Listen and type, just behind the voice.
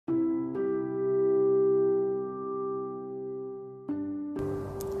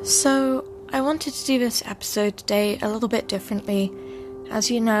So, I wanted to do this episode today a little bit differently.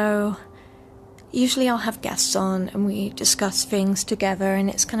 As you know, usually I'll have guests on and we discuss things together, and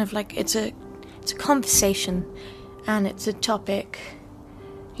it's kind of like it's a conversation and it's a topic,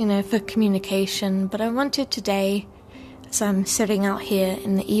 for communication. But I wanted today, as I'm sitting out here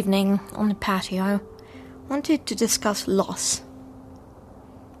in the evening on the patio, wanted to discuss loss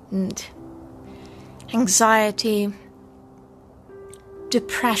and anxiety,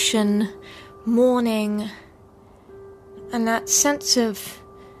 depression, mourning, and that sense of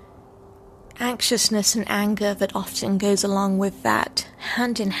anxiousness and anger that often goes along with that.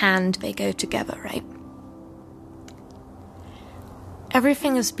 Hand in hand, they go together, right?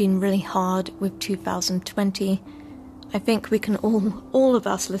 Everything has been really hard with 2020. I think we can all of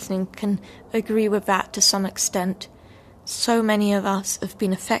us listening can agree with that to some extent. So many of us have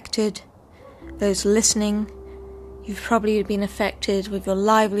been affected. Those listening, you've probably been affected with your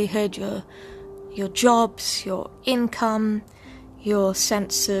livelihood, your jobs, your income, your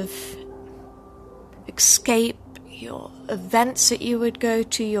sense of escape, your events that you would go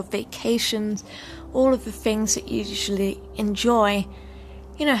to, your vacations, all of the things that you usually enjoy,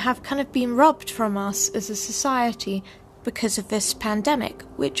 have kind of been robbed from us as a society because of this pandemic,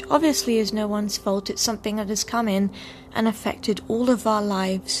 which obviously is no one's fault. It's something that has come in and affected all of our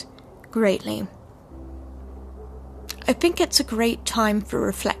lives greatly. I think it's a great time for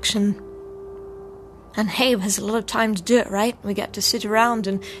reflection. And hey, there's a lot of time to do it, right? We get to sit around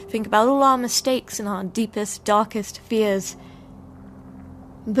and think about all our mistakes and our deepest, darkest fears.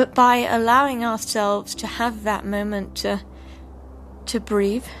 But by allowing ourselves to have that moment to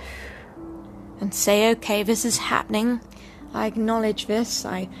breathe and say, okay, this is happening. I acknowledge this.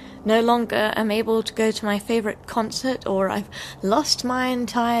 I no longer am able to go to my favorite concert, or I've lost my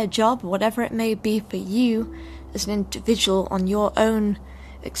entire job, whatever it may be for you as an individual on your own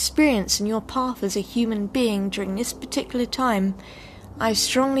experience and your path as a human being during this particular time. I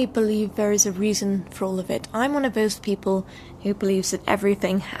strongly believe there is a reason for all of it. I'm one of those people who believes that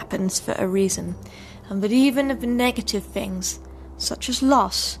everything happens for a reason, and that even of the negative things, such as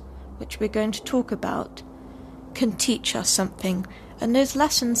loss, which we're going to talk about, can teach us something, and those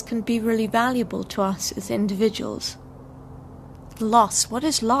lessons can be really valuable to us as individuals. Loss. What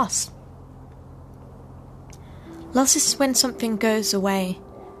is loss? Loss is when something goes away,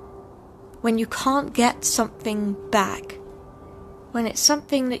 when you can't get something back, when it's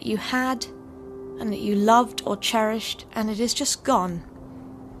something that you had and that you loved or cherished and it is just gone.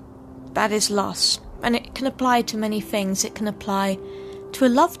 That is loss, and it can apply to many things. It can apply to a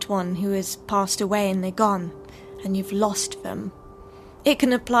loved one who has passed away and they're gone and you've lost them. It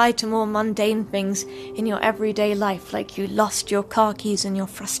can apply to more mundane things in your everyday life, like you lost your car keys and you're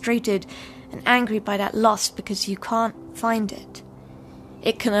frustrated and angry by that loss because you can't find it.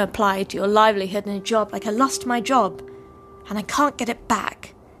 It can apply to your livelihood and a job, like I lost my job and I can't get it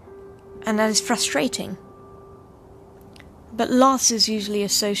back, and that is frustrating. But loss is usually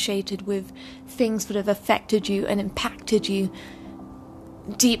associated with things that have affected you and impacted you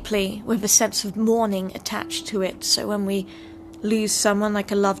deeply, with a sense of mourning attached to it. So when we lose someone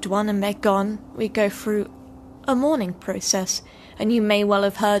like a loved one and they're gone, we go through a mourning process. And you may well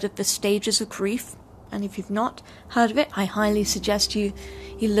have heard of the stages of grief, and if you've not heard of it, I highly suggest you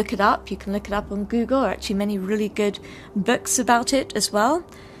look it up. You can look it up on Google. There are actually many really good books about it as well.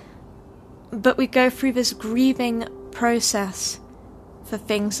 But we go through this grieving process for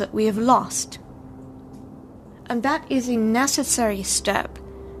things that we have lost. And that is a necessary step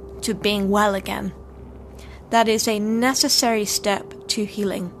to being well again. That is a necessary step to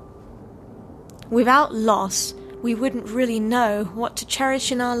healing. Without loss, we wouldn't really know what to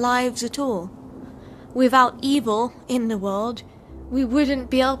cherish in our lives at all. Without evil in the world, we wouldn't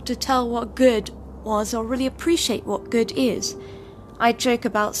be able to tell what good was or really appreciate what good is. I joke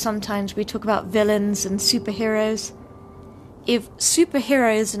about sometimes we talk about villains and superheroes. If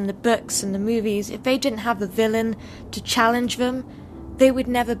superheroes in the books and the movies, if they didn't have a villain to challenge them, they would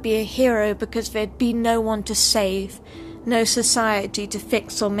never be a hero because there'd be no one to save, no society to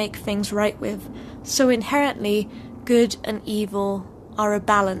fix or make things right with. So inherently, good and evil are a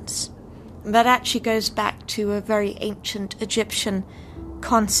balance. That actually goes back to a very ancient Egyptian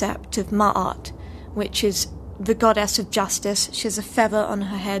concept of Ma'at, which is the goddess of justice. She has a feather on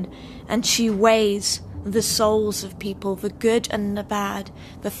her head, and she weighs the souls of people, the good and the bad,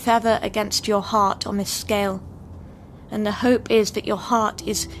 the feather against your heart on this scale. And the hope is that your heart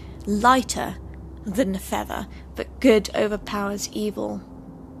is lighter than the feather, that good overpowers evil.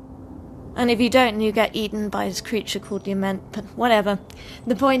 And if you don't, you get eaten by this creature called the Ament, but whatever.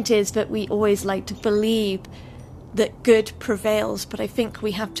 The point is that we always like to believe that good prevails, but I think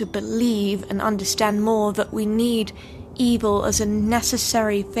we have to believe and understand more that we need evil as a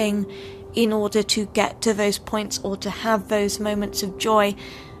necessary thing in order to get to those points or to have those moments of joy.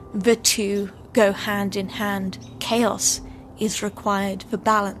 The two go hand in hand. Chaos is required for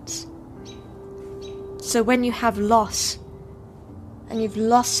balance. So when you have loss, and you've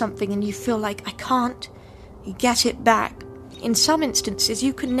lost something and you feel like, I can't get it back, in some instances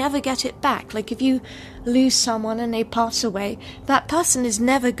you can never get it back. Like if you lose someone and they pass away, that person is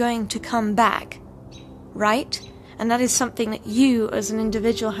never going to come back, right? And that is something that you as an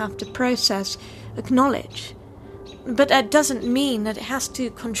individual have to process, acknowledge. But that doesn't mean that it has to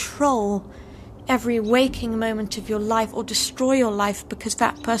control every waking moment of your life or destroy your life because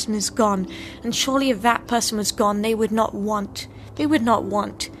that person is gone. And surely if that person was gone, they would not want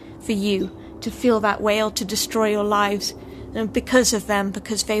for you to feel that way or to destroy your lives because of them,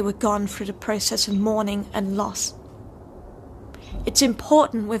 because they were gone through the process of mourning and loss. It's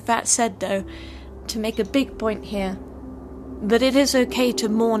important, with that said though, to make a big point here, that it is okay to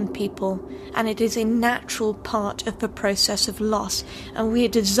mourn people, and it is a natural part of the process of loss, and we are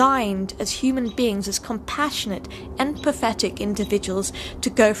designed as human beings, as compassionate, empathetic individuals, to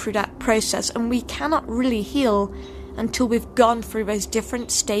go through that process, and we cannot really heal until we've gone through those different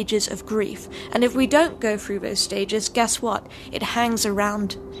stages of grief. And if we don't go through those stages, guess what? It hangs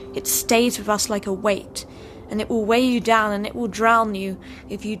around. It stays with us like a weight, and it will weigh you down and it will drown you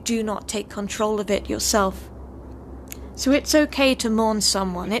if you do not take control of it yourself. So it's okay to mourn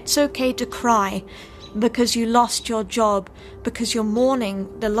someone. It's okay to cry because you lost your job, because you're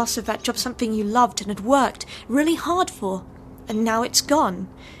mourning the loss of that job, something you loved and had worked really hard for, and now it's gone.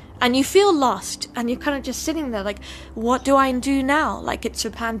 And you feel lost, and you're kind of just sitting there like, what do I do now? Like it's a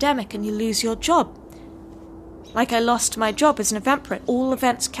pandemic and you lose your job. Like I lost my job as an Eventbrite, all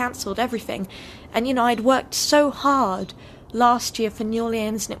events cancelled, everything. And I'd worked so hard last year for New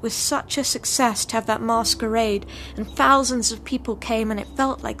Orleans, and it was such a success to have that masquerade, and thousands of people came, and it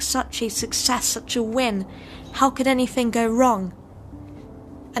felt like such a success, such a win. How could anything go wrong?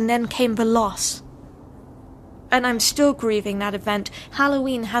 And then came the loss. And I'm still grieving that event.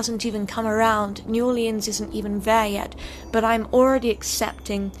 Halloween hasn't even come around. New Orleans isn't even there yet. But I'm already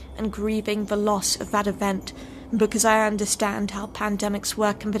accepting and grieving the loss of that event, because I understand how pandemics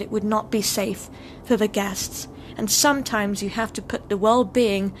work and that it would not be safe for the guests. And sometimes you have to put the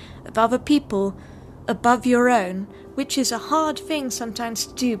well-being of other people above your own, which is a hard thing sometimes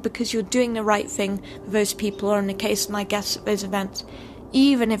to do, because you're doing the right thing for those people, or in the case of my guests at those events,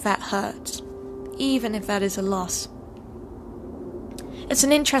 even if that hurts. Even if that is a loss. It's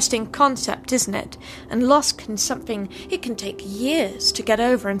an interesting concept, isn't it? And loss can take years to get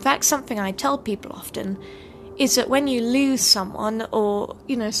over. In fact, something I tell people often is that when you lose someone, or,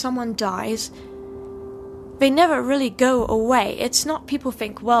 someone dies, they never really go away. It's not, people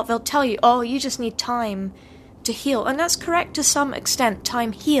think, well, they'll tell you, oh, you just need time to heal. And that's correct to some extent.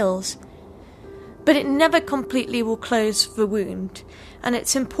 Time heals. But it never completely will close the wound. And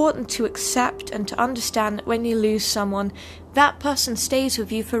it's important to accept and to understand that when you lose someone, that person stays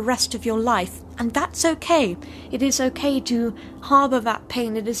with you for the rest of your life. And that's okay. It is okay to harbour that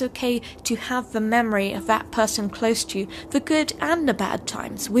pain. It is okay to have the memory of that person close to you, the good and the bad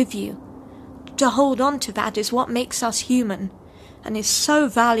times with you. To hold on to that is what makes us human, and is so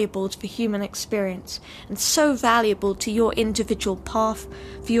valuable to the human experience, and so valuable to your individual path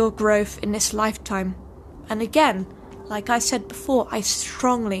for your growth in this lifetime. And again, like I said before, I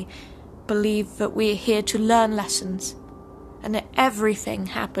strongly believe that we are here to learn lessons, and that everything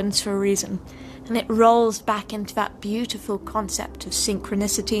happens for a reason. And it rolls back into that beautiful concept of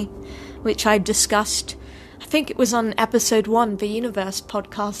synchronicity, which I discussed. I think it was on episode 1, the Universe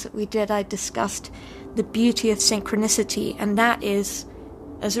podcast that we did. I discussed the beauty of synchronicity, and that is,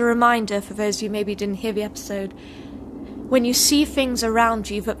 as a reminder for those who maybe didn't hear the episode, when you see things around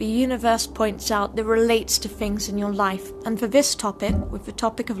you that the universe points out that relates to things in your life. And for this topic, with the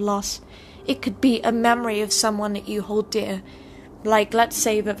topic of loss, it could be a memory of someone that you hold dear. Like, let's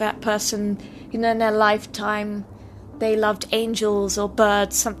say that person, in their lifetime, they loved angels or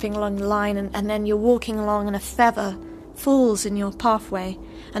birds, something along the line, and then you're walking along and a feather falls in your pathway.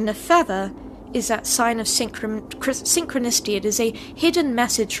 And the feather is that sign of synchronicity. It is a hidden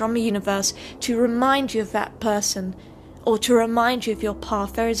message from the universe to remind you of that person, or to remind you of your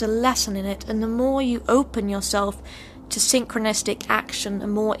path. There is a lesson in it, and the more you open yourself to synchronistic action, the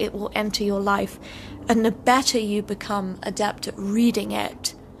more it will enter your life. And the better you become adept at reading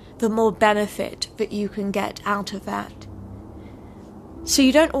it, the more benefit that you can get out of that. So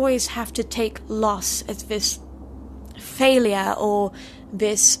you don't always have to take loss as this failure or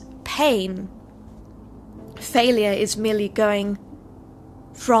this pain failure is merely going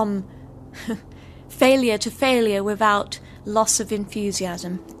from failure to failure without loss of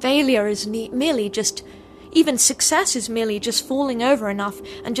enthusiasm. Failure is merely just, even success is merely just falling over enough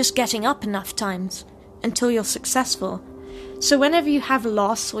and just getting up enough times until you're successful. So whenever you have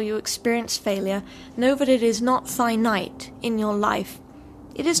loss or you experience failure, know that it is not finite in your life.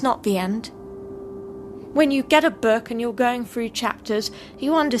 It is not the end. When you get a book and you're going through chapters,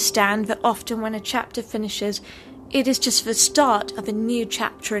 you understand that often when a chapter finishes, it is just the start of a new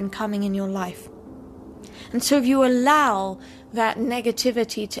chapter incoming in your life. And so if you allow that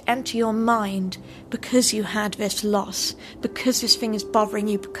negativity to enter your mind because you had this loss, because this thing is bothering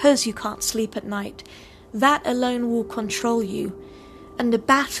you, because you can't sleep at night, that alone will control you. And the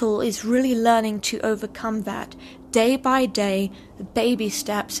battle is really learning to overcome that day by day, baby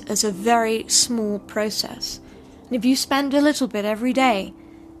steps, as a very small process. And if you spend a little bit every day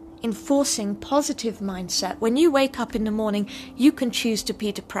enforcing positive mindset, when you wake up in the morning, you can choose to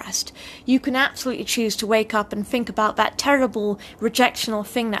be depressed. You can absolutely choose to wake up and think about that terrible rejectional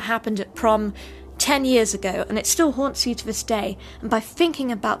thing that happened at prom 10 years ago, and it still haunts you to this day. And by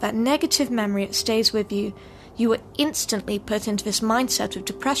thinking about that negative memory, it stays with you. You are instantly put into this mindset of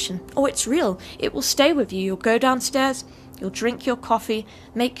depression. Oh, it's real. It will stay with you. You'll go downstairs, you'll drink your coffee,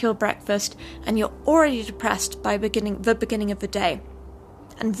 make your breakfast, and you're already depressed by the beginning of the day.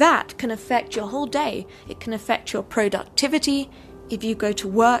 And that can affect your whole day. It can affect your productivity. If you go to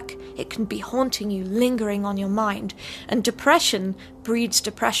work, it can be haunting you, lingering on your mind. And depression breeds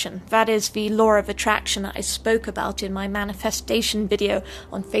depression. That is the law of attraction that I spoke about in my manifestation video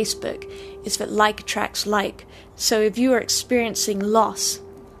on Facebook, is that like attracts like. So if you are experiencing loss,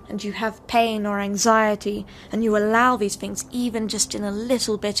 and you have pain or anxiety, and you allow these things even just in a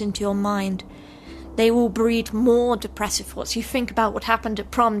little bit into your mind, they will breed more depressive thoughts. You think about what happened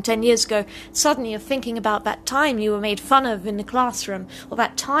at prom 10 years ago, suddenly you're thinking about that time you were made fun of in the classroom, or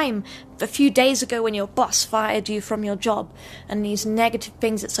that time a few days ago when your boss fired you from your job, and these negative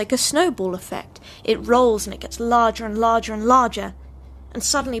things, it's like a snowball effect. It rolls and it gets larger and larger and larger, and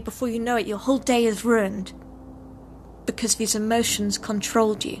suddenly before you know it, your whole day is ruined because these emotions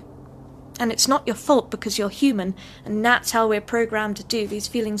controlled you. And it's not your fault because you're human, and that's how we're programmed to do. These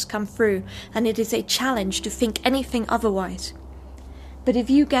feelings come through, and it is a challenge to think anything otherwise. But if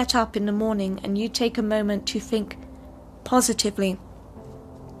you get up in the morning and you take a moment to think positively,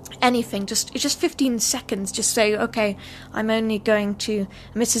 anything, just 15 seconds, just say, okay, I'm only going to,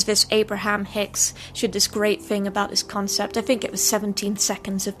 and this is this Abraham Hicks, she had this great thing about this concept. I think it was 17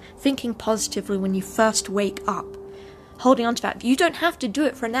 seconds of thinking positively when you first wake up. Holding on to that. You don't have to do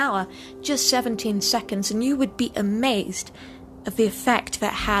it for an hour, just 17 seconds, and you would be amazed of the effect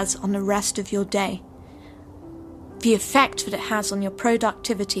that has on the rest of your day. The effect that it has on your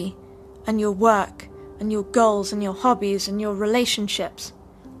productivity and your work and your goals and your hobbies and your relationships.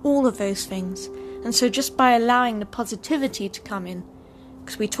 All of those things. And so just by allowing the positivity to come in,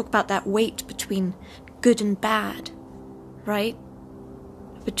 because we talk about that weight between good and bad, right?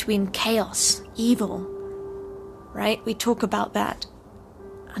 Between chaos, evil, right? We talk about that.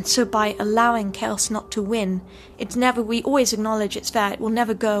 And so by allowing chaos not to win, we always acknowledge it's there, it will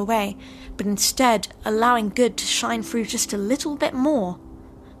never go away, but instead allowing good to shine through just a little bit more,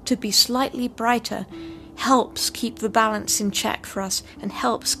 to be slightly brighter, helps keep the balance in check for us, and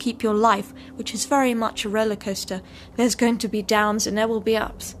helps keep your life, which is very much a roller coaster. There's going to be downs and there will be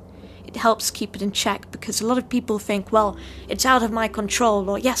ups. It helps keep it in check, because a lot of people think, well, it's out of my control,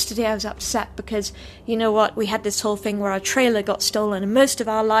 or yesterday I was upset because, you know what, we had this whole thing where our trailer got stolen and most of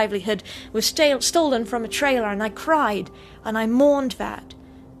our livelihood was stolen from a trailer, and I cried and I mourned that,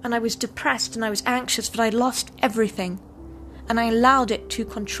 and I was depressed and I was anxious that I'd lost everything, and I allowed it to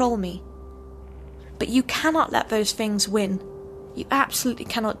control me. But you cannot let those things win. You absolutely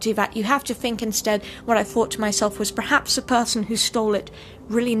cannot do that. You have to think instead, what I thought to myself was, perhaps the person who stole it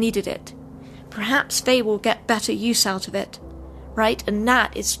really needed it. Perhaps they will get better use out of it, right? And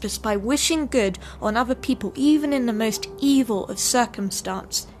that is just by wishing good on other people, even in the most evil of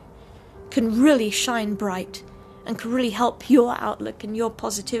circumstance, can really shine bright and can really help your outlook and your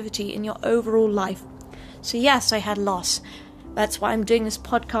positivity in your overall life. So yes, I had loss. That's why I'm doing this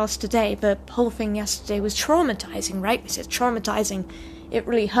podcast today. The whole thing yesterday was traumatizing, right? Because it's traumatizing. It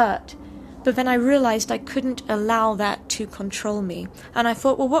really hurt. But then I realized I couldn't allow that to control me. And I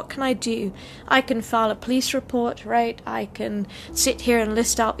thought, well, what can I do? I can file a police report, right? I can sit here and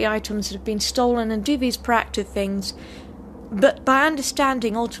list out the items that have been stolen and do these proactive things. But by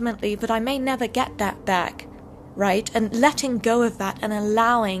understanding ultimately that I may never get that back, right? And letting go of that and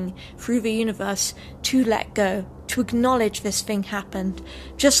allowing through the universe to let go, to acknowledge this thing happened.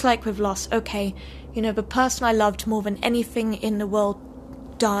 Just like with loss, okay, the person I loved more than anything in the world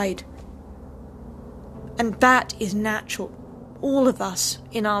died. And that is natural. All of us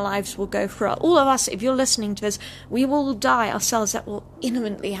in our lives will go through it. All of us, if you're listening to this, we will die ourselves. That will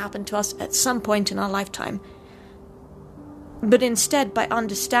imminently happen to us at some point in our lifetime. But instead, by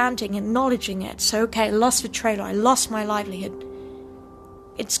understanding, acknowledging it, so okay, I lost the trailer, I lost my livelihood.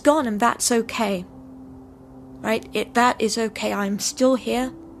 It's gone and that's okay. Right? That is okay. I'm still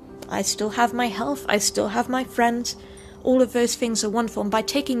here. I still have my health. I still have my friends. All of those things are wonderful. And by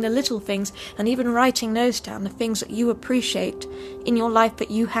taking the little things and even writing those down, the things that you appreciate in your life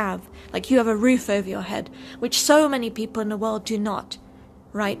that you have, like you have a roof over your head, which so many people in the world do not,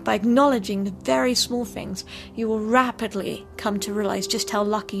 right? By acknowledging the very small things, you will rapidly come to realize just how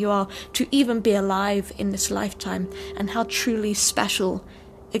lucky you are to even be alive in this lifetime and how truly special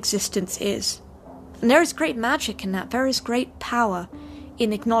existence is. And there is great magic in that. There is great power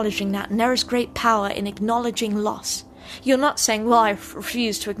in acknowledging that. And there is great power in acknowledging loss. You're not saying, well, I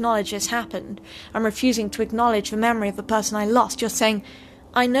refuse to acknowledge this happened. I'm refusing to acknowledge the memory of the person I lost. You're saying,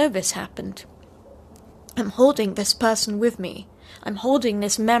 I know this happened. I'm holding this person with me. I'm holding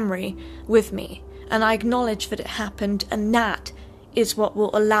this memory with me. And I acknowledge that it happened. And that is what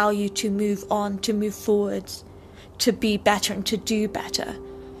will allow you to move on, to move forwards, to be better and to do better.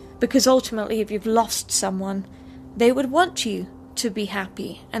 Because ultimately, if you've lost someone, they would want you to be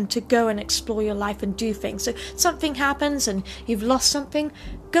happy and to go and explore your life and do things. So something happens and you've lost something,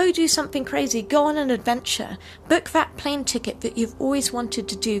 go do something crazy, go on an adventure, book that plane ticket that you've always wanted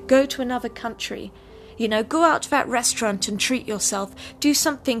to do, go to another country, go out to that restaurant and treat yourself, do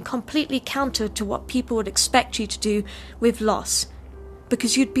something completely counter to what people would expect you to do with loss.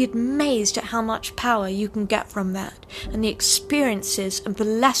 Because you'd be amazed at how much power you can get from that and the experiences and the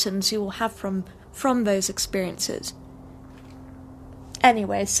lessons you will have from those experiences.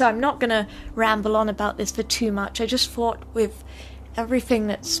 Anyway, so I'm not going to ramble on about this for too much. I just thought with everything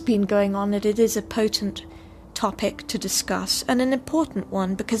that's been going on that it is a potent topic to discuss and an important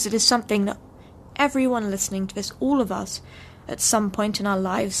one because it is something that everyone listening to this, all of us, at some point in our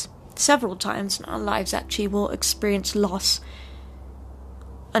lives, several times in our lives actually, will experience loss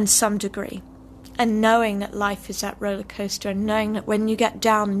in some degree. And knowing that life is that roller coaster and knowing that when you get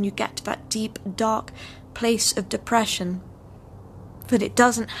down and you get to that deep, dark place of depression, that it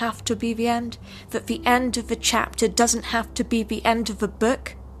doesn't have to be the end, that the end of a chapter doesn't have to be the end of a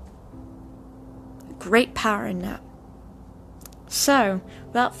book. Great power in that. So,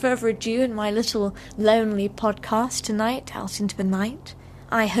 without further ado, in my little lonely podcast tonight, out into the night,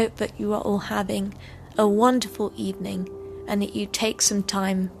 I hope that you are all having a wonderful evening and that you take some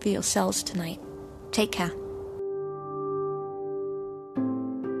time for yourselves tonight. Take care.